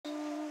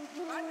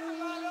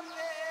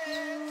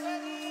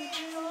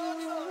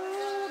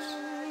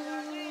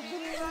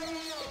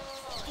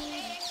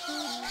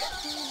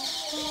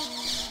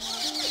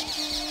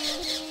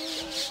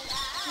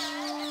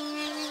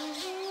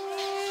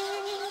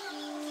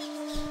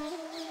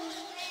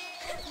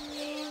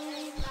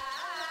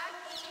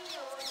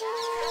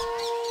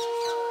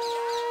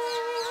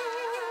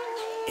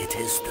It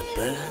is the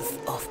birth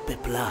of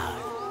Piplad,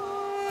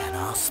 an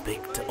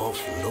aspect of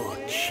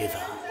Lord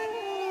Shiva.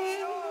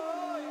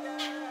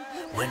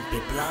 When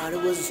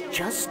Piplad was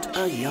just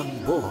a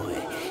young boy,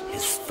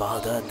 his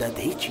father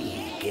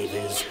Dadichi gave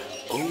his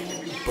own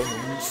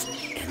bones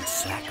in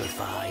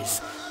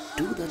sacrifice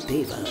to the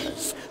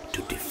Devas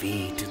to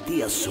defeat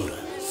the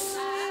Asuras.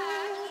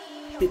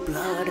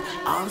 Piplad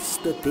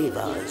asked the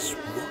Devas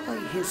why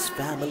his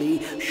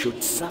family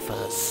should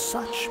suffer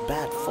such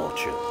bad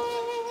fortune,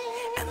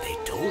 and they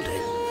told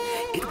him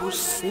it was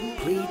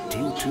simply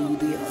due to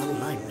the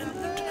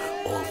alignment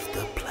of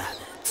the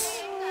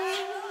planets.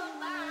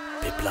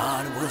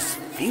 Piplad was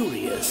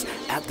furious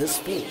at this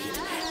fate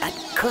and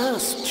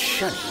cursed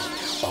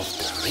Shani of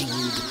the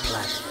ringed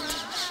planet,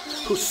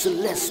 whose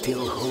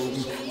celestial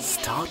home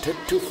started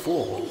to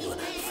fall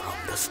from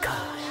the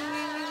sky.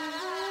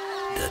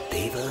 The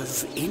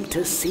Devas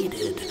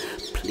interceded,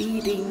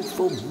 pleading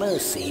for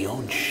mercy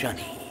on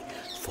Shani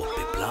for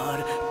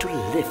Piplad to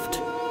lift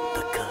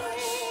the curse.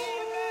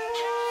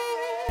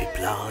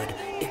 Piplad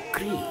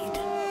agreed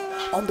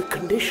on the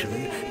condition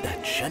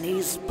that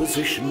Shani's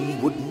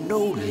position would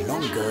no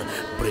longer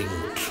bring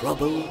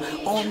trouble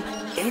on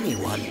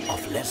anyone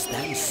of less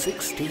than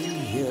 16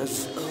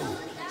 years old.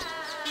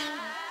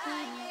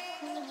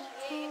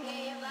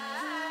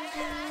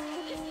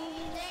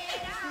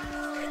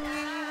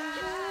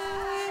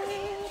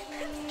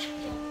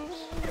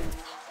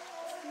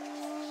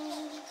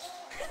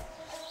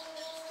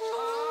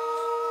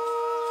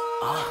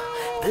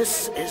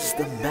 This is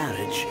the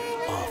marriage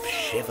of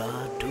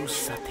Shiva to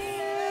Sati,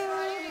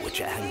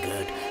 which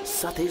angered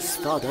Sati's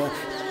father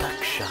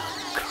Daksha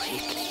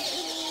greatly.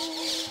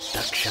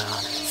 Daksha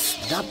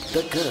snubbed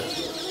the girl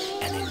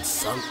and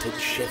insulted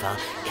Shiva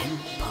in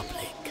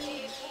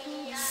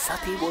public.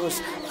 Sati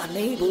was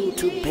unable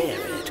to bear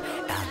it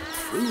and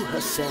threw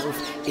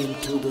herself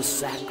into the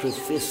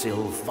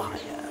sacrificial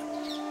fire.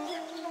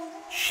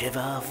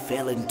 Shiva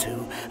fell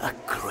into a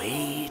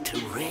great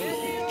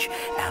rage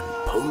and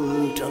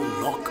pulled a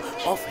lock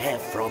of hair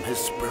from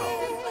his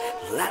brow,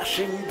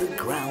 lashing the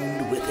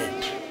ground with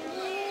it.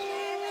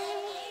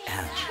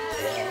 And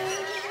there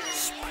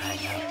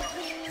sprang up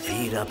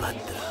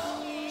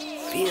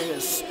Veerabhadra,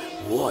 fierce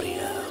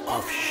warrior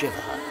of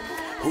Shiva,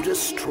 who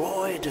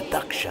destroyed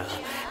Daksha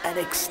and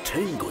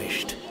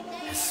extinguished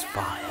his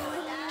fire.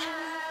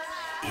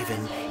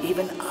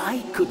 Even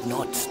I could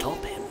not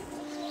stop him.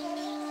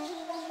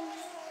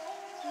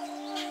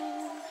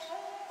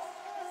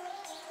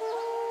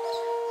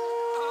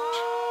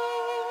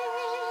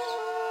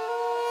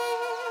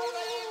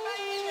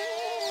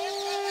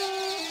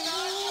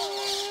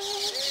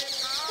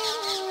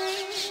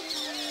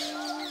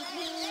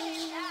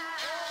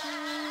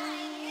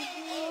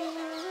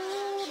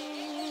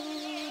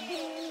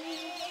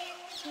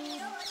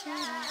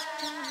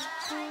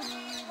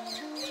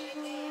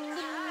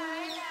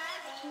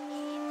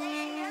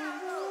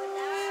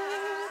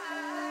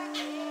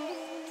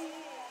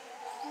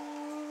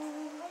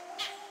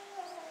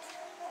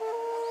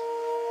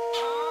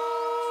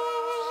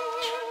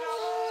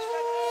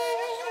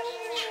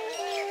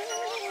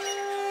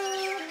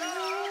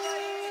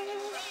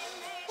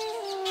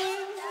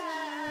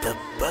 The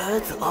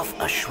birth of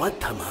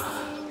Ashwatthama,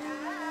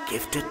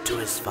 gifted to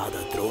his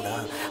father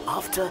Drona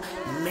after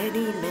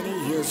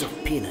many years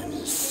of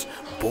penance,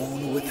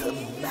 born with a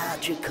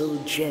magical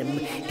gem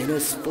in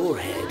his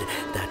forehead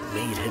that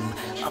made him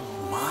a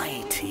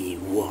mighty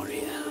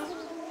warrior.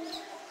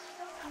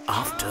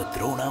 After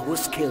Drona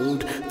was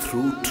killed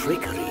through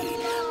trickery,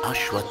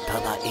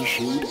 Ashwatthama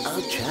issued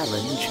a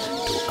challenge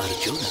to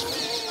Arjuna.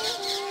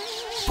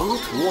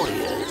 Both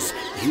warriors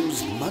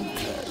used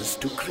mantras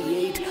to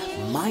create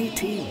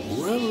mighty,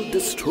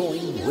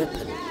 world-destroying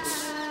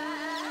weapons.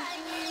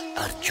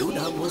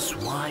 Arjuna was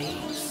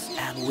wise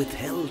and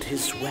withheld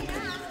his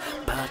weapon,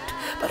 but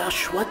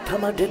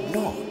Ashwatthama did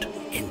not,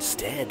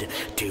 instead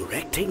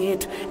directing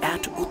it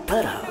at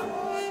Uttara,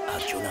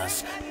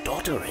 Arjuna's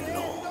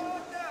daughter-in-law,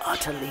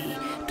 utterly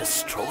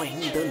destroying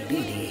the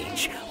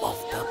lineage of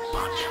the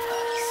Pandavas.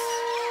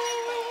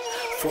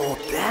 For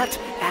that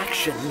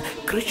action,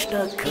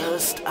 Krishna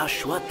cursed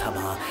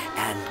Ashwatthama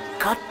and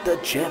cut the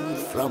gem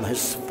from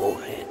his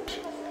forehead.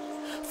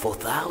 For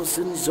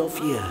thousands of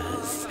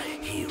years,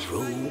 he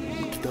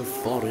roamed the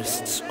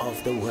forests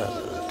of the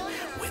world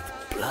with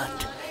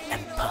blood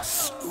and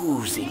pus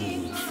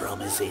oozing from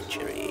his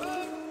injury.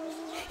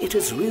 It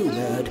is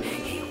rumored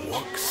he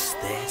walks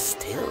there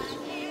still.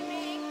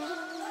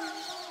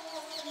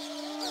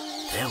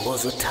 There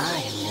was a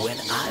time when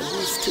I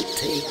was to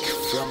take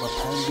from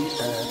upon the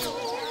earth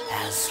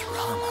as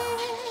Rama.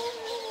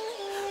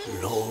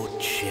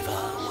 Lord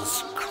Shiva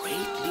was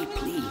greatly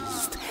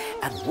pleased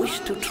and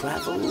wished to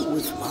travel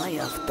with my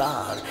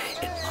avatar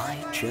in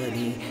my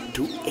journey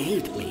to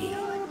aid me.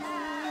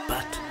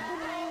 But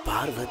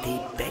Parvati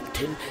begged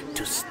him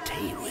to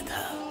stay with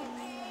her.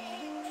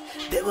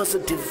 There was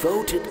a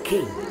devoted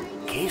king,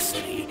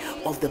 Kesari,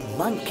 of the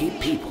monkey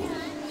people,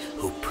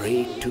 who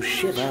prayed to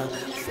Shiva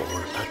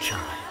for a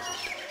child.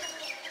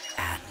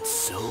 And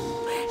so,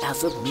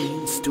 as a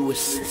means to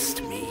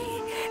assist me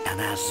and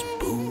as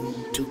boon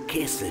to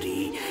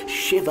Kesari,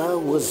 Shiva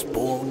was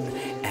born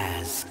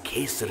as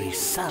Kesari's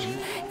son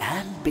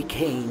and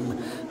became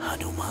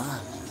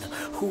Hanuman,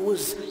 who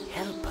was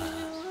helper.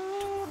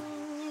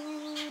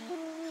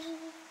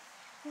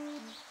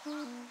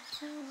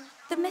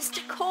 The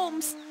mystic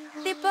homes,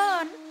 they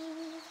burn.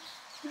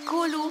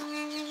 Golu,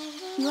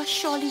 you are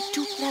surely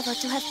too clever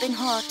to have been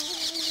hurt.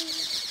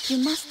 You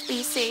must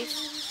be safe.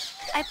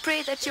 I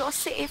pray that you're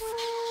safe.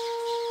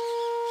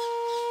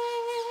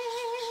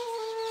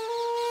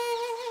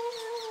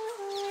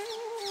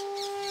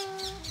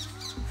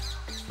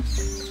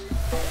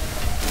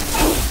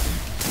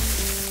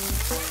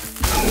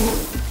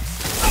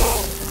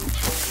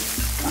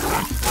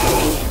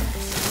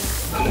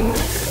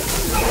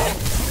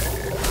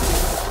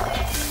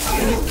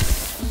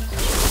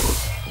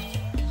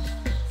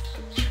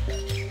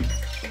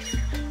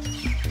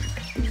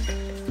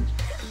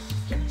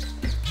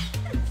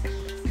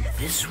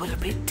 This will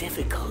be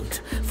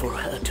difficult for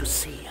her to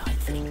see, I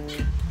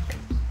think.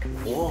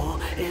 War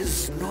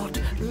is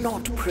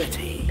not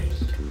pretty.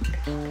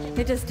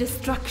 It is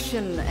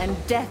destruction and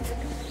death,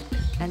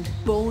 and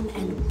bone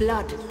and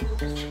blood.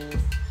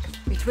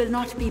 It will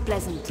not be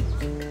pleasant,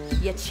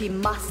 yet she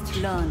must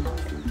learn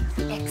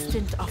the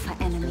extent of her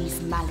enemy's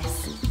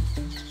malice.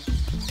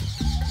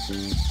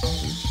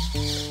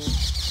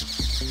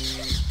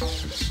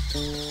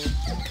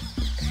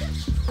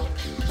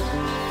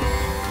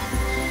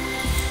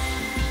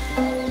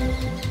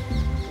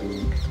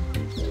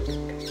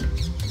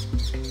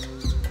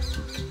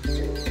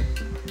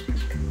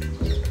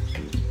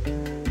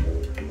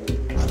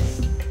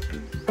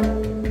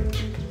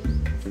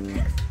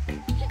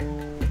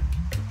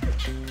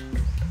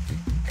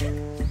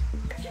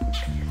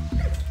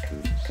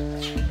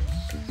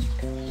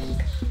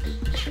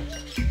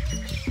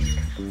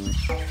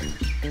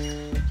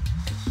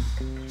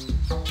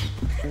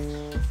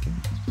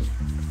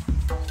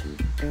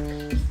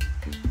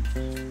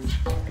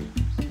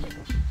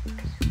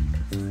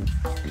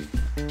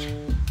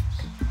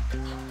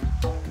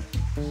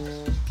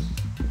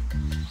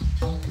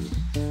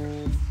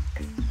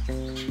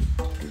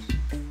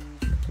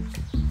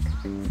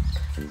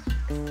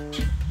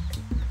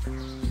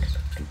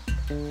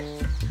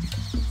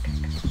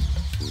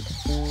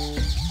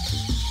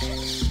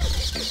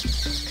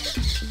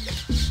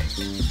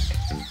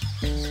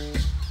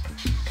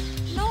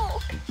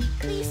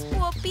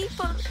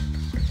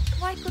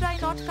 Why could I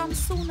not come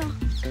sooner?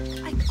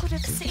 I could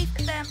have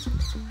saved them.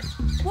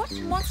 What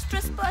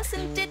monstrous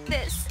person did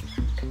this?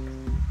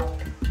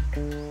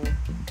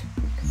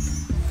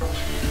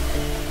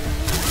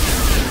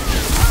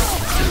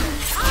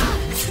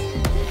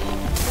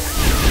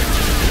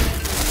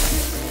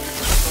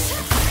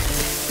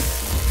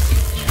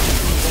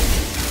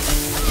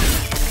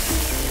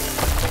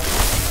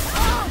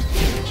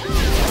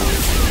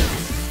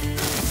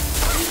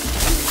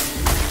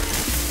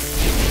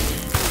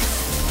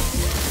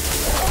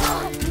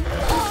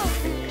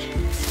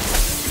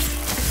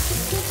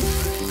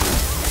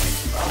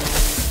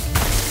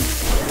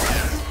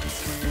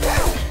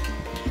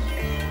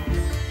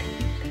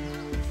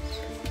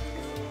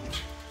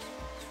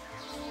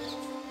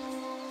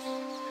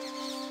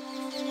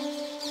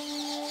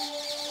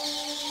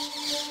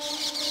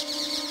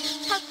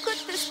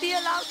 Be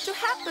allowed to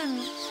happen?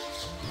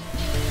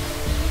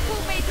 Who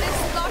made this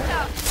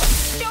slaughter?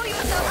 Show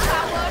yourself,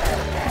 coward!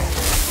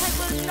 I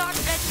will not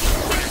let you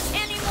kill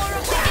any more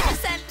of the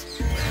innocent!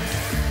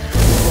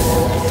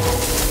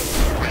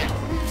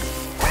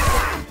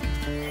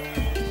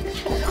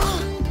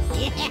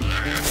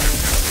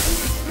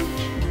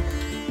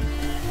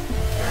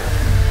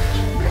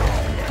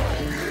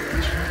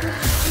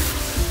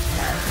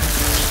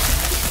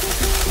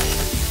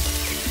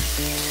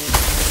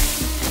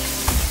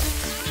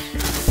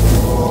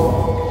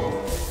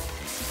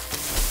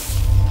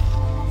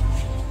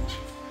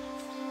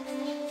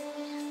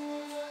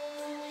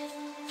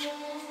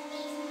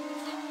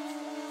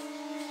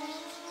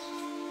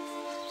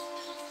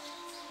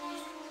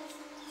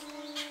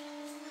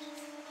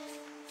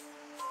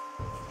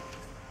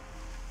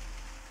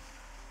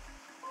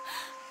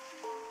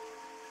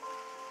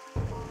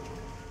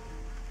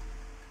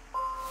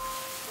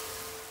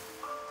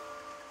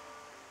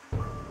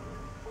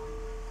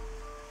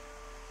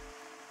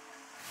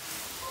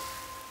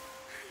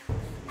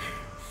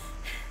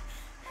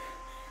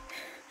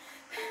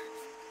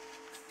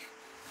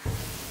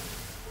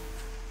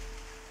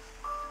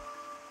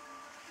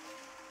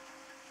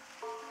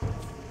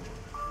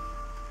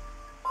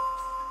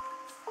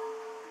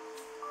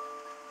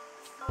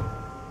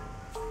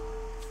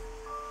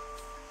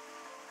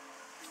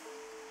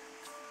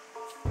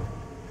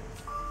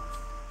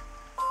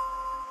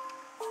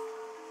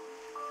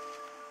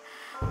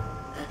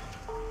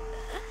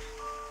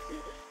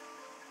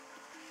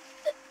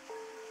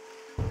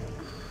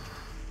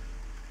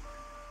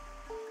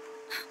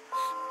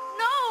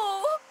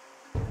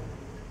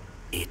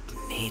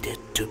 Needed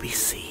to be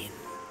seen.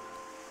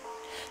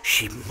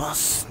 She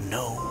must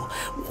know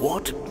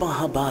what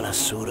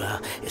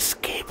Mahabalasura is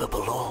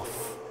capable of.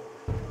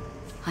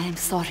 I am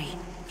sorry.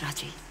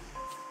 Raji.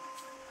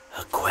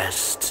 Her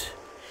quest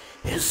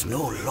is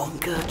no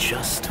longer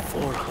just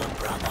for her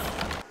brother,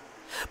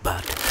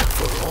 but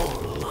for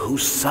all who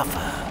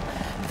suffer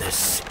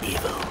this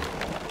evil.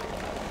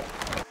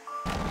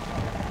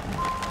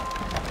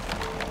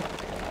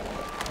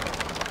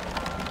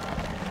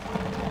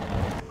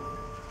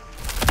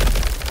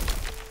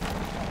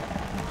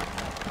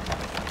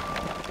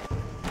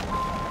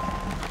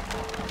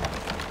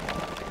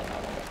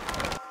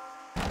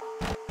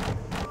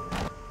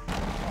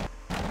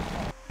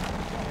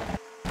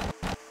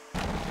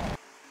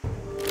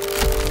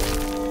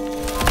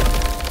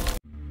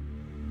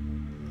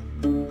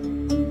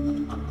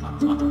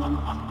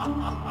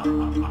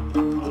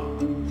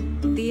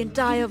 The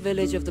entire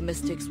village of the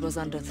Mystics was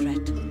under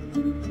threat.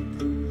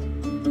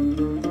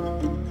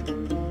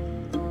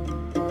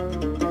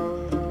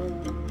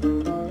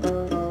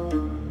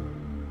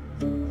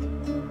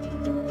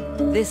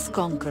 This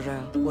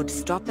conqueror would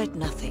stop at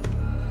nothing.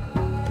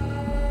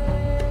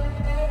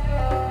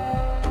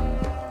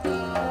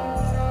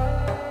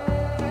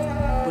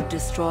 Would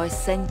destroy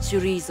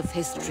centuries of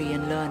history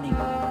and learning.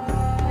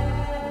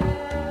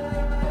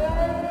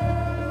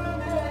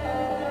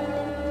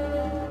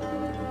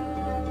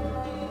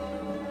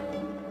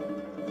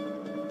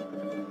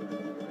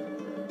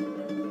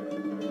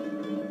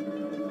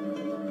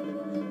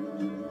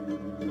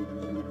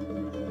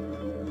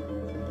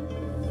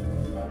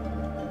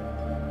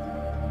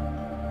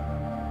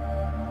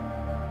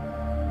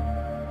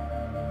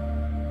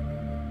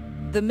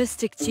 The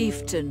mystic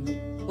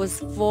chieftain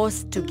was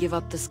forced to give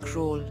up the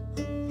scroll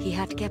he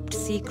had kept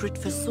secret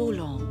for so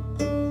long.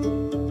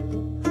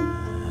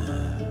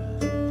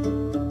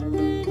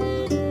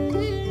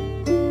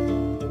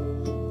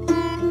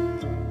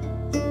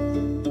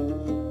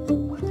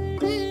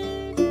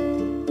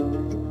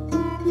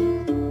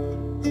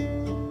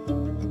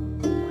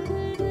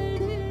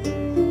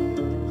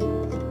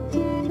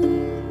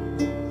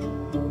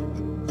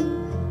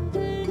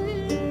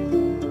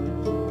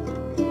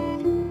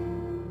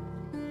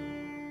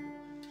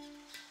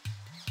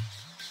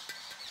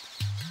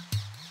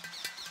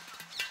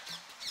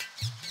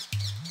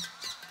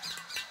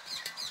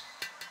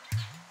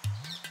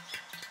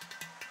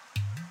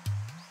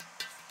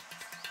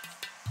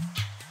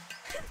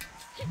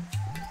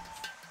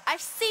 I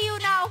see you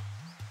now.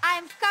 I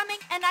am coming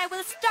and I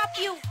will stop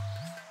you.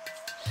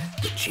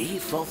 The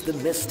chief of the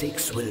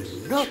mystics will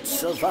not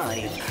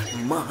survive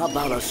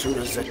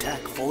Mahabalasura's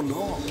attack for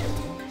long.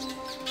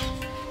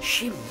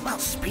 She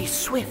must be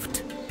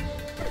swift.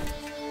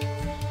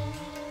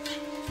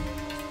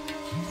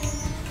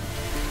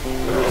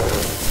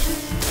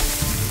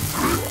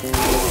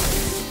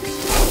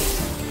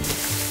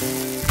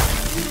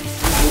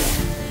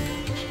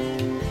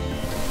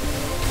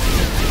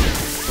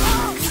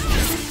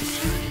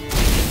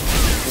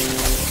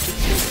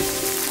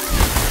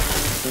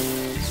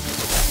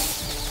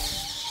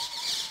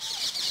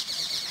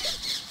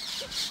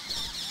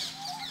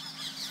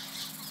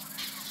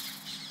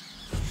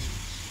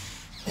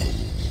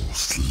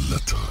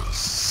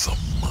 Letters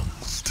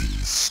amongst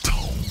these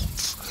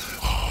stones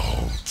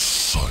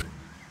outside.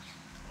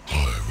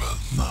 I will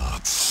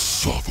not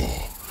suffer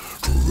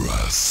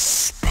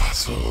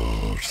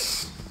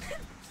trespassers.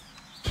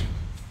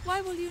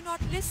 Why will you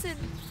not listen?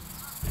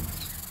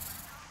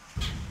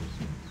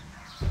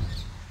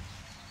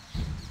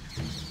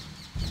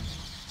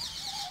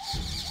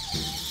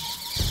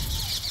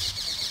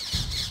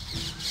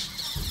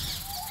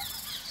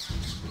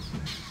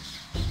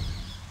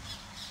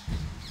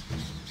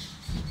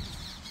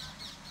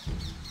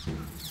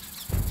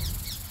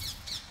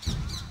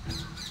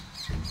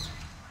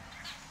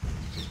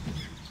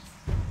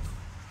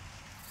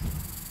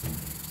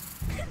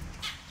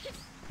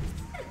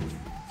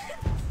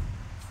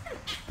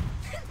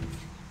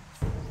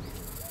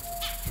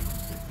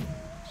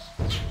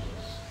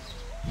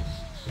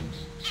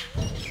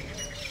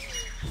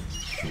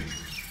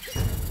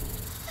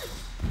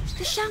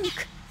 The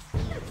Shankh.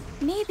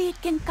 Maybe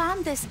it can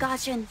calm this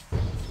guardian.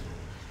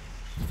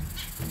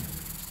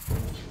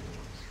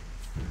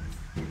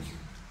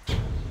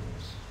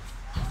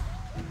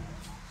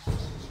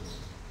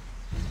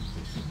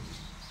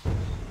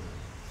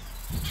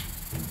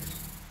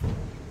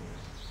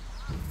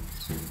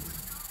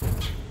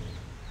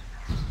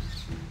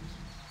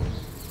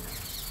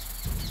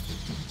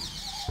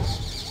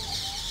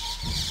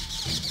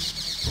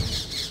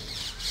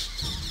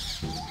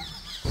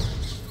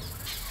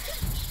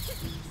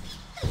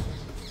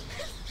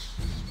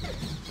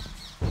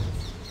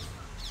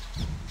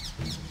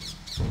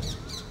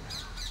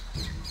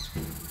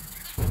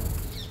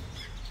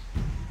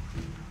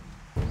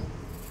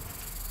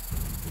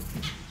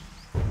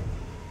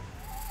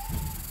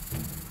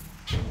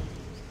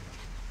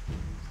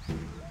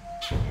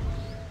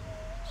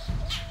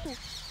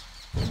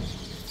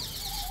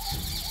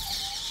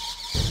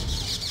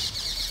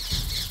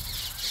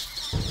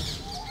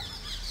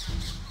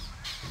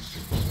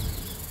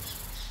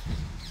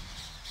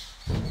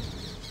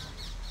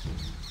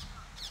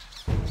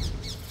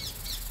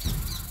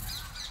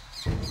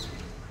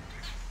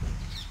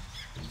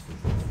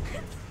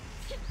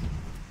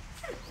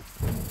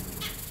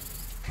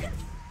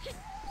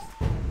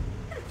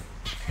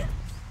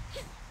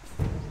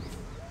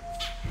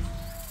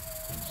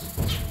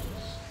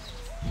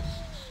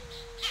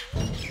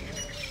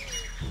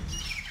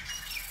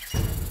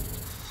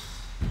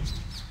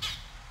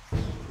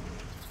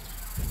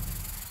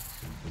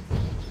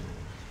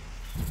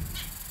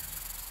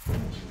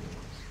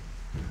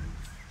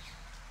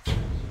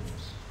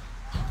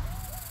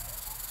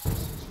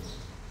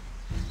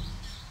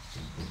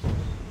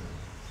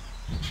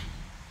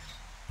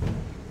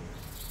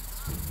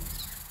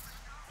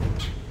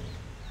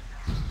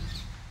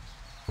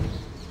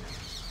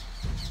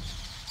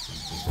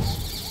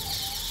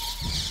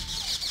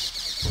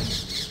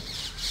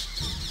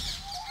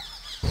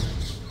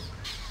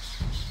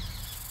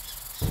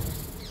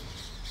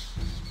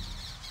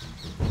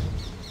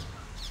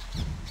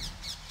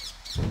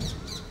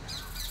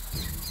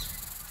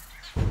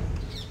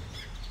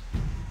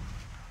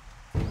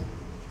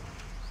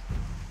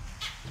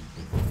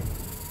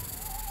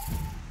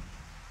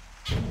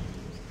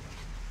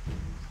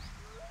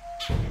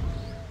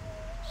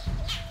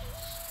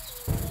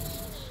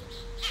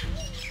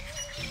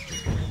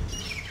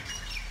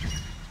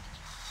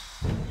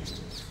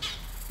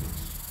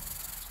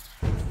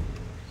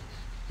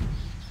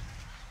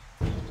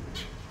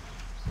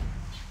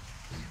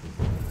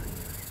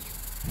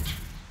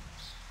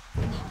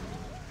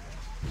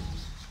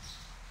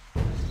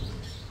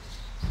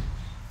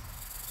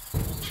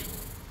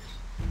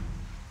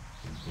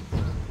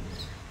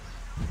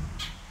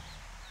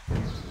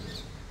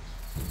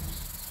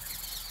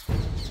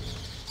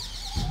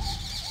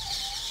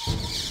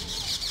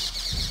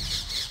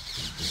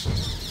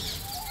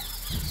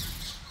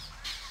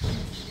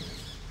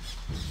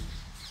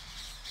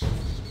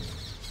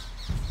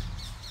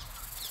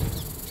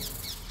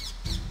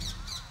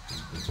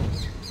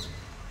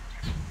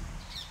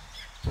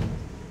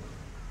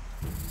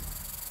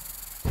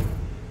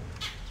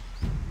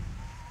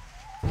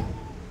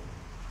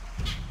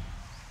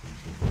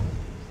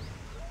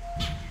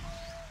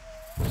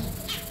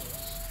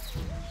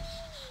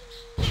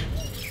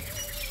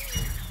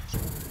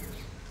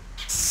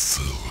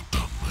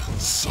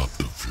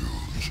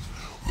 subterfuge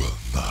will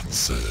not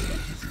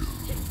save you.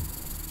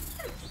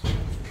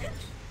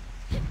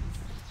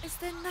 Is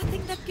there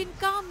nothing that can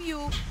calm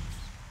you?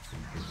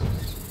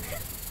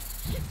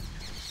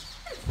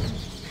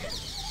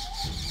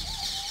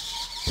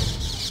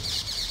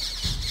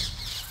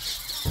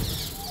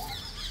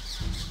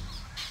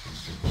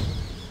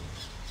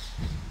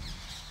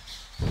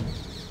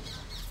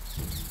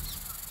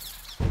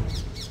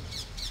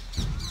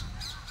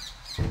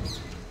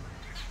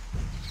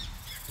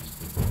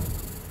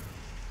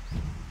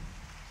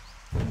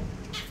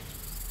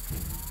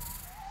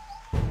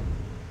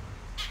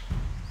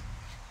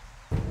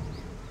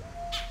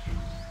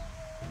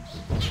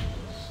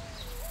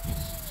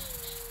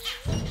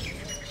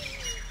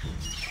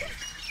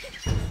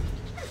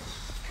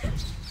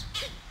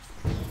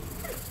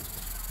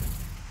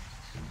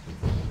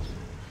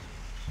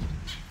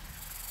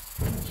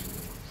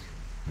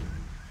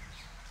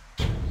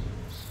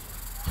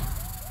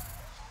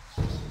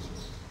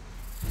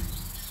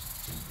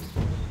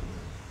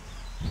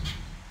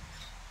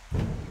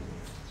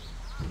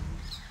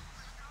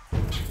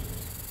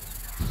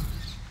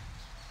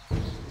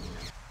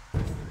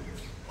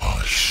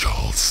 I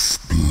shall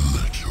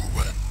split you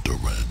end to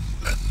end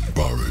and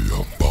bury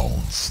your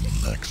bones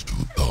next to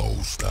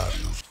those that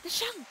you... The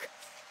Shankh!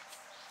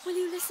 Will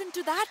you listen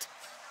to that?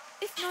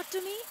 If not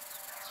to me?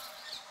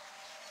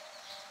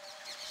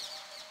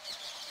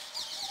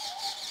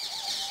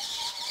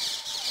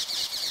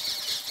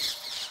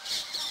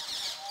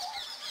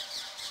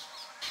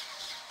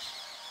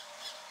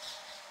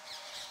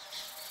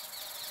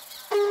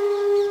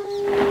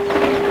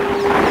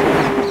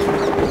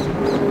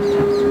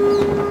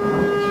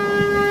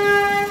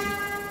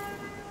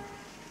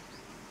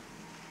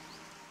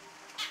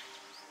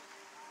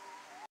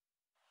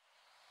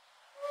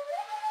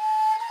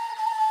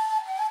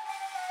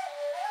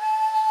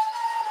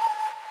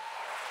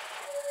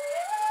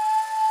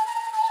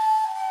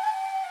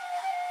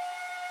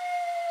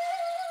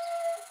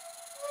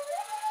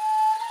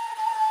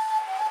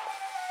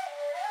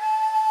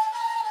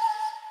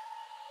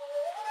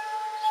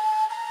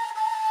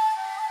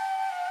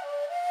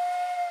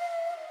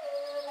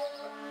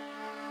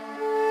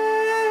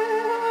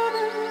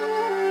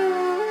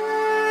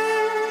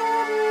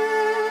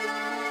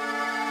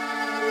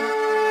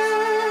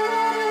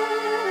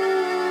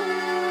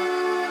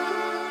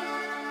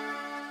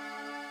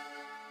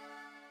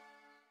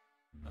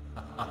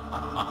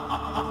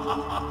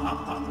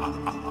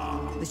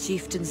 The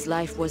chieftain's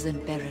life was in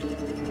peril.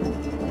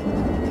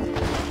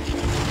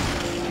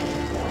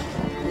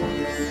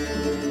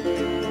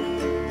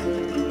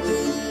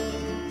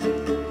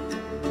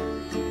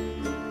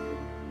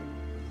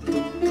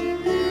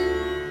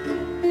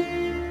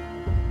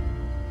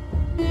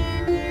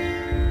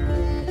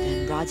 But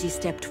then Raji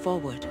stepped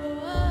forward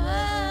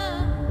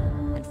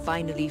and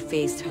finally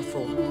faced her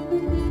foe.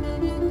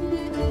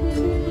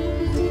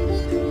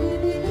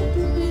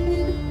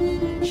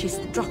 She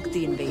struck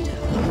the invader,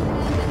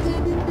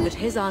 but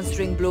his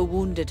answering blow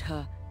wounded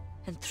her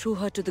and threw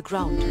her to the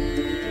ground.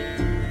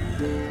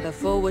 Her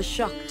foe was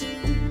shocked.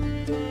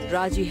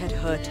 Raji had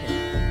hurt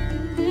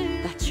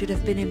him. That should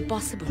have been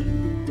impossible.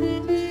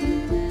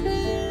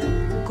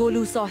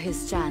 Golu saw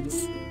his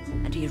chance,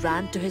 and he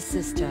ran to his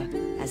sister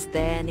as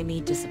their enemy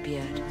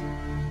disappeared.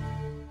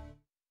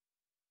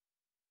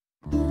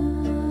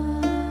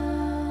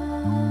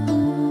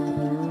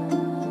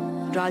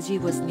 Raji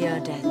was near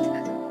death.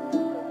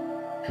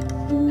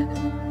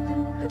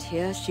 But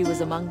here she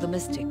was among the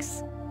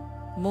mystics,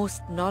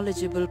 most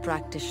knowledgeable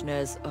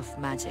practitioners of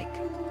magic.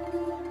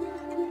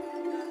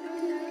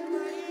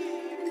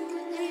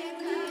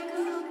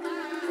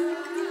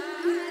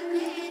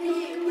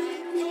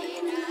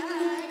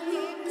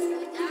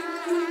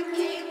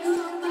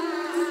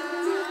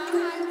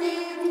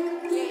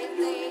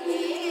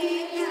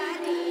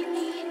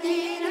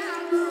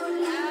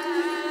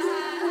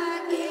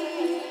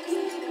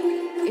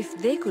 If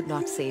they could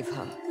not save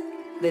her,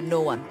 then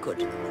no one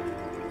could.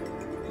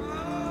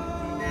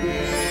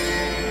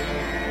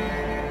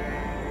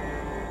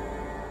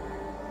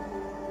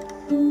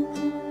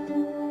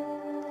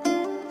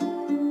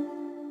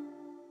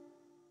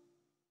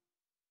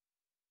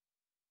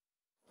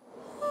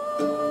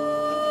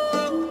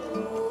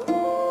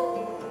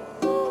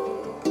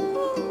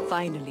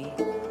 Finally,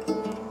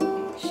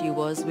 she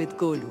was with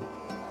Golu.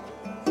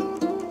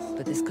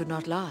 But this could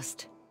not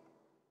last.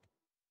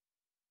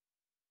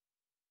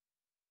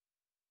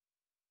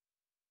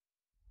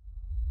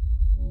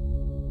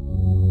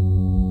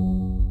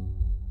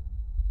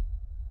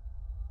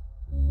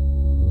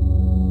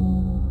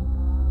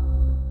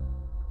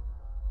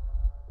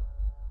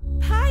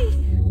 Hi!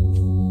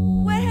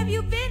 Where have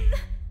you been?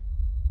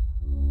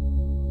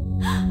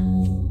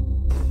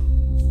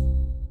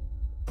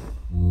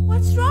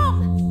 What's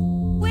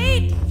wrong?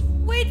 Wait!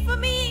 Wait for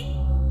me!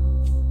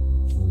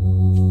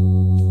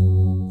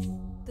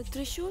 The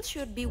Trishul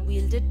should be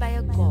wielded by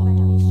a god,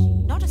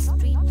 not a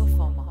street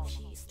performer.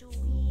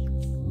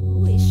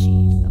 Who is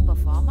she? A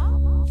performer?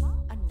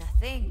 A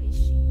nothing.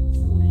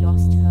 Who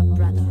lost her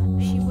brother.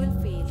 She will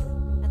fail,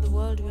 and the world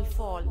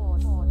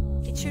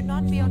should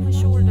not be on her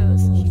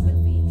shoulders. She will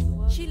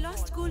fail. She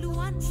lost Golu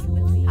once.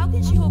 How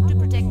can she hope to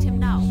protect him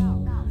now?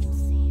 Can't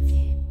save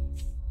him.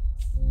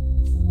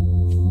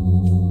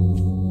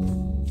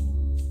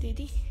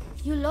 Didi,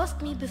 you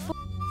lost me before.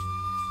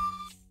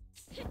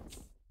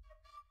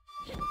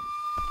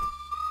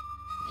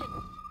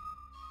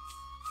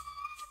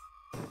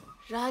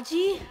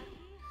 Raji,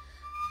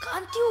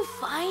 can't you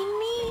find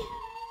me?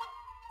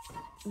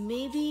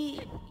 Maybe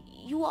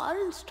you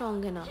aren't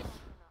strong enough.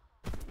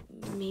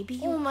 Maybe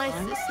you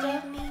can't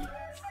save me.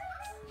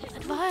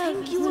 Why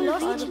have you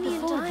lost me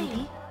in time?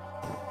 Didi?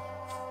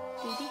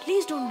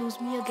 Please don't lose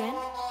me again.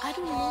 I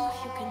don't know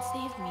if you can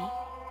save me.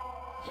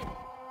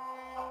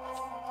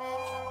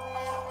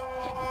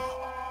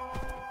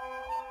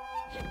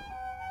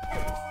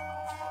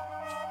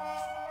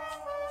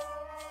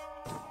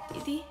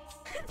 Didi?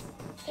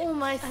 Oh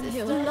my sister.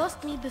 You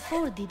lost me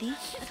before, Didi.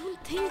 I don't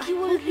think you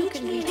will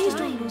reach me. Please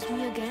don't lose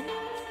me again.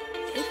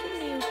 If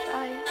only you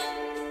try.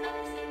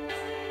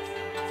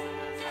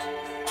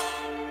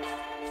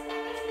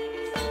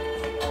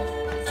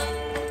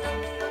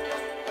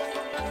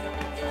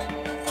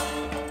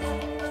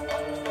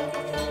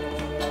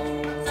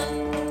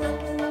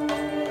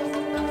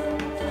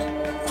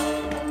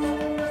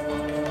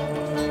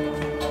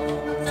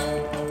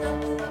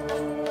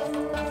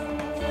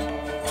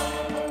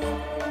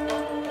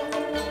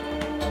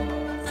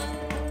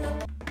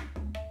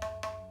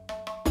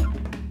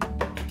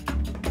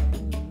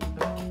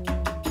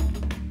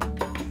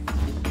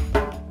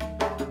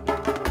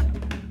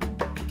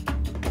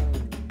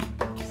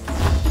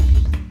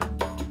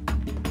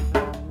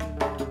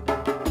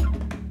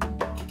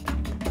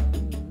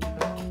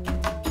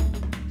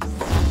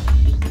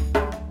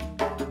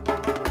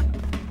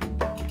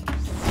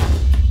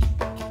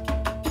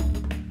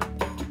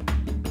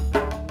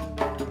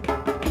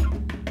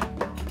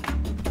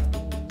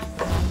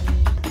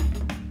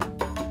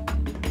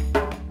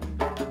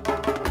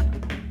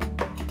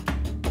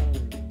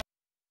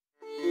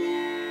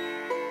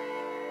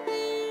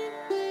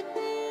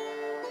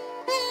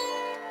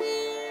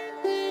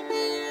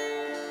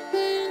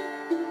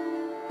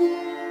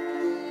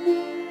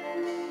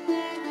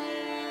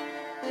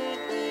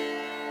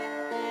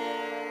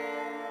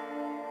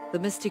 The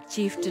mystic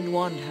chieftain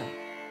warned her.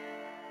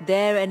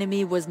 Their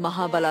enemy was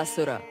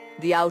Mahabalasura,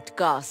 the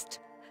outcast,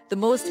 the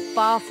most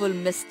powerful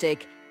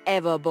mystic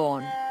ever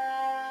born.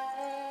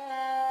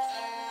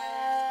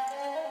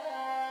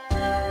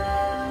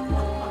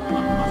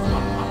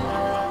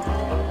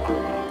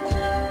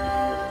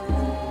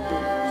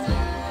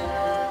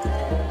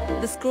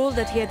 The scroll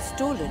that he had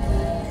stolen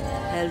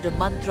held a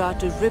mantra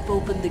to rip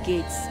open the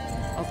gates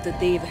of the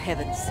Dev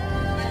heavens.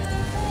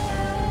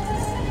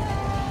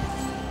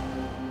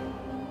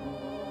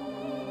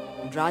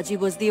 Raji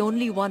was the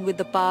only one with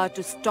the power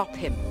to stop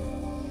him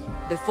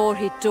before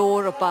he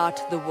tore apart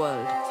the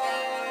world.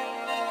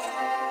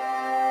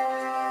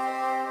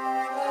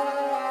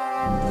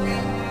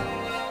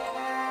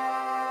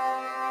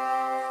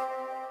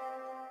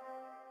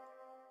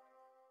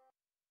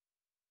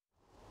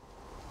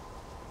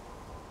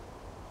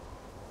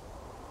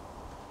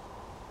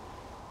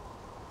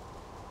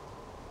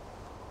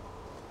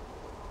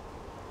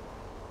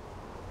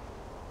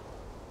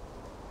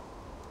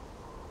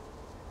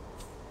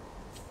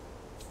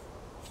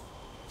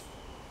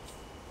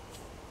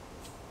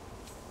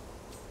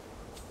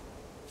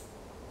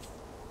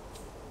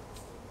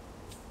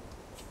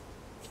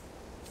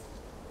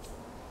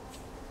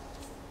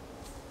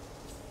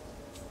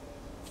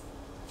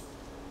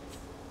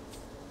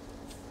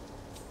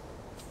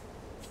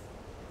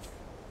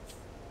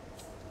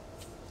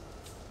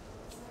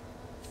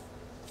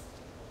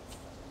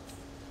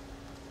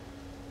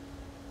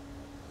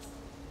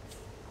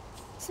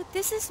 So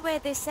this is where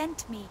they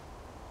sent me.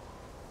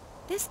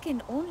 This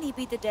can only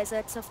be the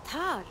deserts of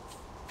Thar.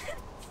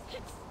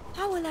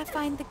 How will I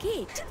find the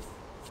gate?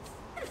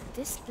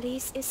 This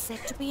place is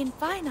said to be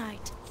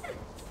infinite.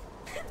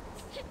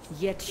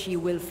 Yet she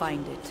will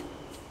find it.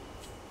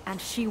 And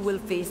she will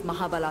face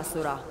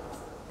Mahabalasura.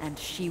 And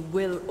she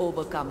will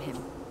overcome him.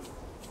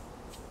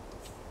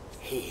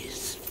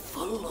 He's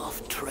full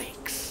of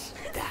tricks,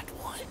 that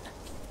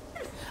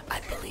one.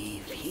 I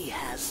believe he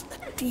has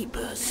a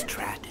deeper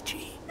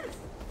strategy.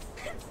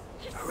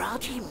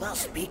 Raji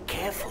must be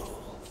careful,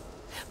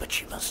 but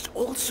she must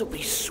also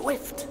be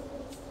swift.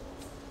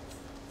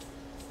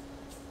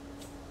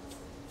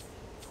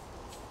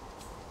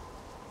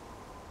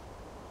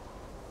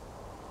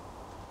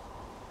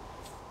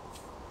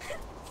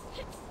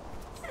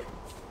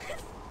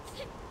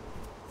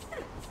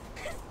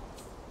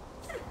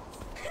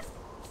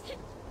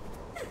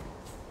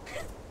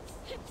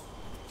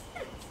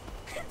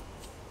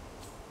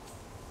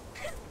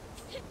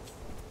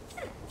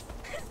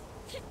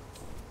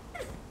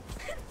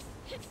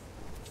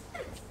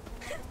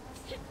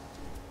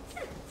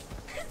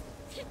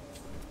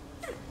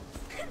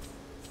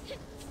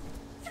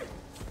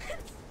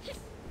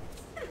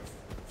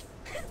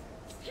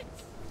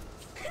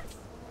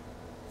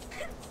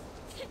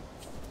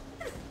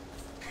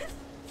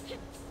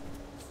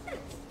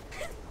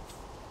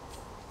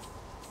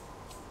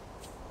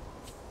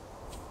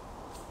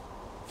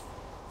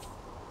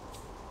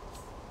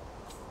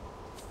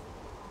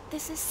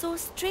 This is so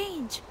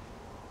strange.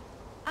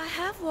 I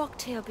have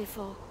walked here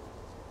before.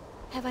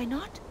 Have I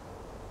not?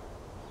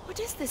 What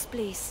is this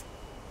place?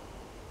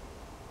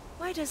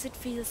 Why does it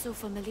feel so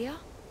familiar?